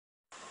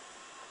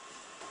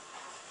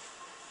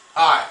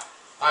Hi,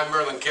 I'm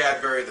Merlin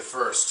Cadbury the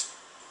First,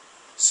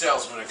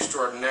 salesman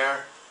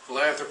extraordinaire,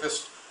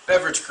 philanthropist,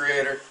 beverage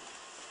creator,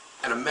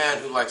 and a man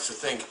who likes to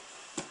think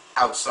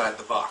outside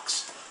the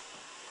box.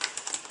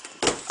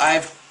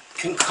 I've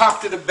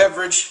concocted a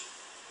beverage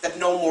that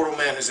no mortal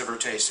man has ever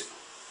tasted.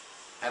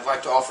 I'd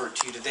like to offer it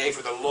to you today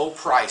for the low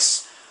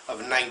price of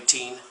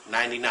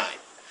 $19.99.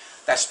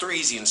 That's 3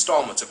 easy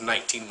installments of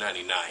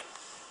 $19.99.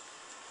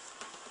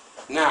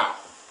 Now,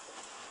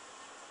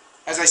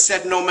 as I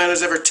said, no man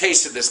has ever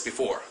tasted this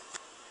before.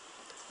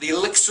 The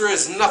elixir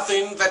is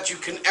nothing that you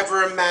can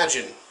ever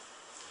imagine.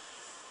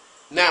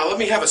 Now, let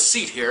me have a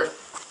seat here,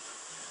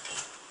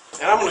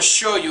 and I'm going to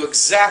show you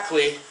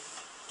exactly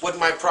what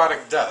my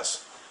product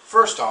does.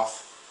 First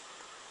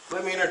off,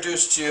 let me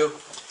introduce to you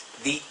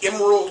the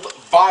emerald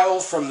vial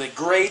from the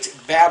great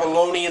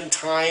Babylonian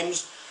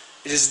times.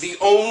 It is the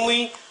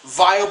only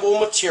viable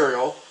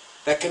material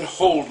that can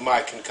hold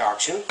my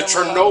concoction.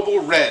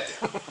 Chernobyl Red.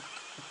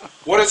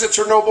 What is a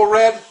Chernobyl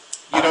Red?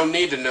 You don't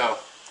need to know.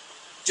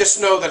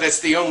 Just know that it's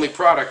the only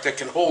product that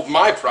can hold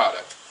my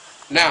product.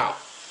 Now,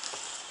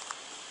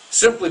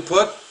 simply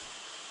put,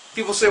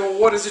 people say, well,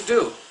 what does it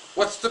do?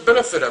 What's the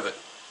benefit of it?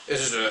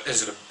 Is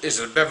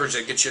it a beverage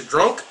that gets you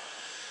drunk?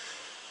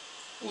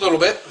 A little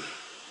bit.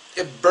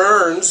 It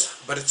burns,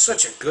 but it's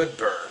such a good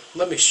burn.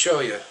 Let me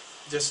show you,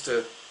 just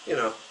to,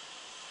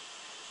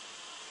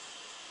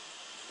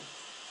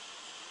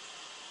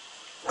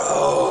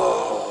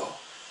 Oh,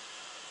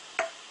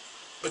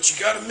 but you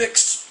gotta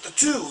mix the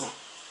two.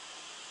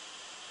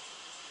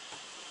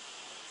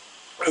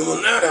 And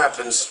when that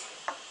happens,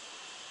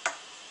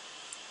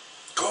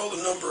 call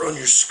the number on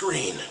your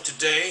screen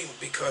today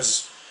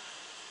because,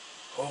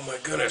 oh my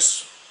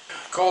goodness,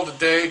 call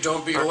today,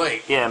 don't be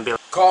late. Yeah, and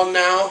call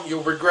now,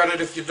 you'll regret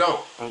it if you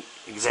don't.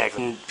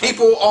 exactly.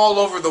 People all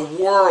over the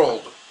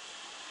world,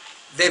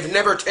 they've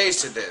never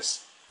tasted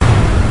this.